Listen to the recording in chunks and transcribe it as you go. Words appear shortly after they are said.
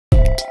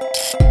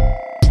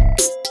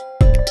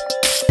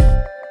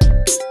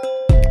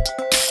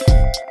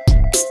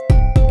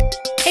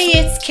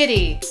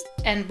kitty,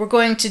 and we're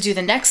going to do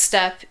the next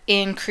step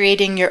in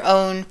creating your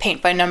own paint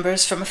by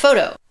numbers from a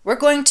photo. We're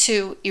going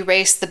to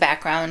erase the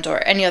background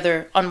or any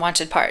other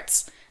unwanted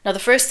parts. Now the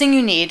first thing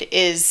you need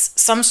is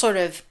some sort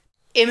of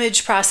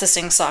image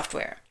processing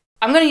software.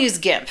 I'm going to use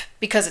GIMP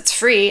because it's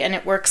free and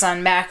it works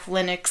on Mac,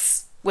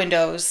 Linux,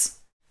 Windows.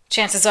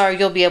 Chances are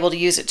you'll be able to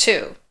use it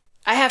too.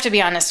 I have to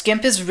be honest,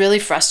 GIMP is really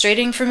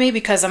frustrating for me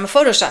because I'm a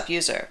Photoshop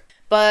user.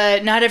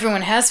 But not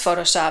everyone has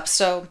Photoshop,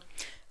 so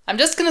I'm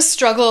just going to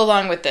struggle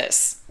along with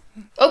this.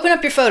 Open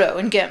up your photo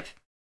in GIMP.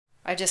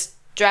 I just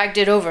dragged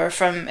it over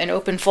from an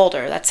open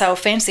folder. That's how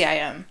fancy I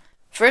am.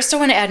 First, I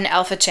want to add an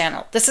alpha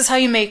channel. This is how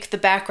you make the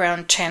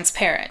background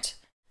transparent.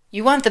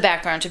 You want the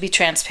background to be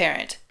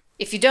transparent.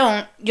 If you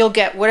don't, you'll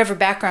get whatever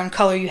background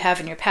color you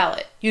have in your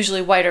palette,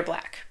 usually white or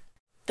black.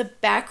 The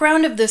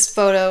background of this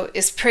photo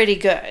is pretty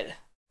good.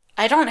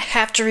 I don't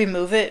have to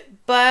remove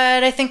it,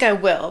 but I think I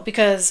will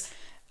because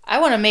I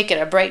want to make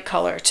it a bright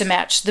color to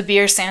match the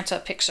Beer Santa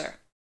picture.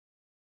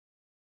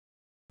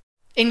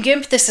 In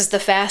GIMP, this is the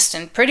fast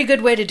and pretty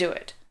good way to do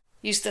it.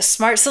 Use the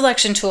Smart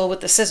Selection tool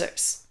with the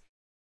scissors.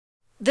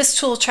 This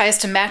tool tries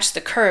to match the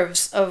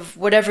curves of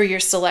whatever you're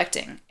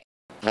selecting.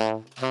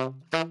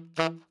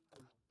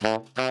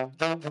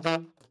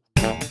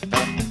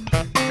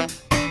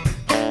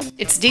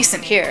 It's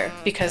decent here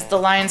because the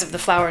lines of the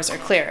flowers are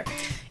clear.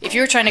 If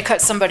you're trying to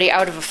cut somebody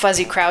out of a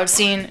fuzzy crowd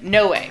scene,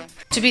 no way.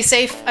 To be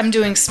safe, I'm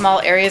doing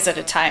small areas at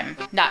a time,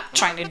 not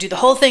trying to do the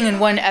whole thing in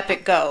one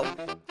epic go.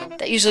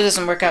 That usually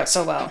doesn't work out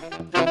so well.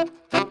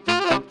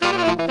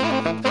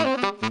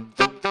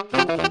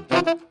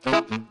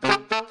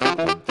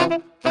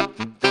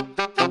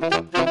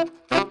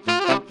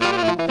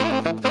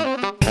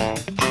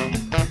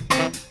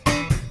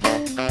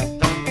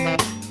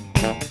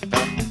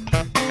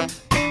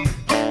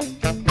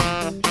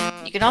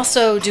 You can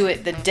also do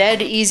it the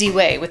dead easy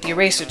way with the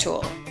eraser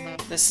tool.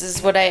 This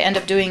is what I end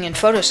up doing in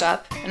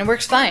Photoshop, and it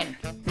works fine.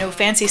 No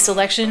fancy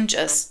selection,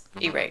 just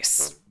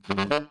erase.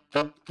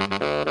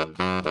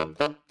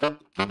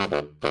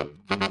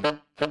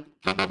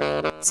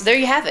 So there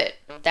you have it.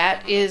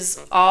 That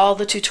is all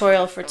the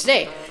tutorial for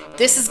today.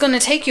 This is going to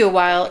take you a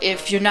while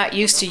if you're not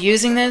used to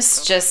using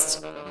this.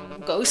 Just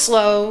go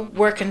slow,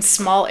 work in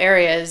small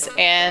areas,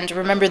 and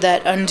remember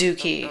that undo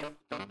key.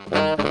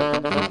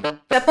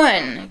 Step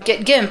 1.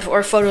 Get GIMP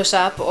or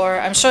Photoshop, or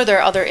I'm sure there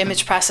are other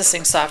image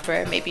processing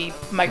software. Maybe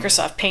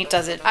Microsoft Paint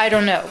does it. I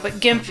don't know, but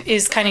GIMP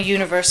is kind of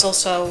universal,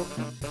 so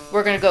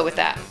we're going to go with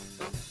that.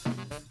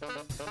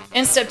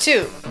 And step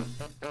 2.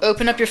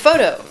 Open up your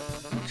photo.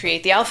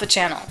 Create the alpha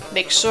channel.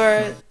 Make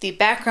sure the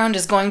background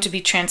is going to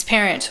be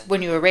transparent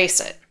when you erase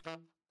it.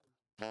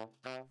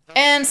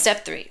 And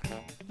step 3.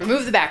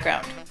 Remove the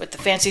background with the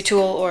fancy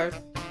tool or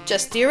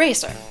just the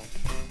eraser.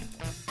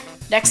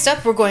 Next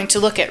up, we're going to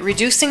look at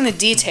reducing the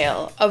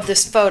detail of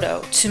this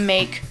photo to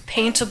make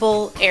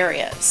paintable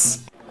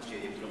areas.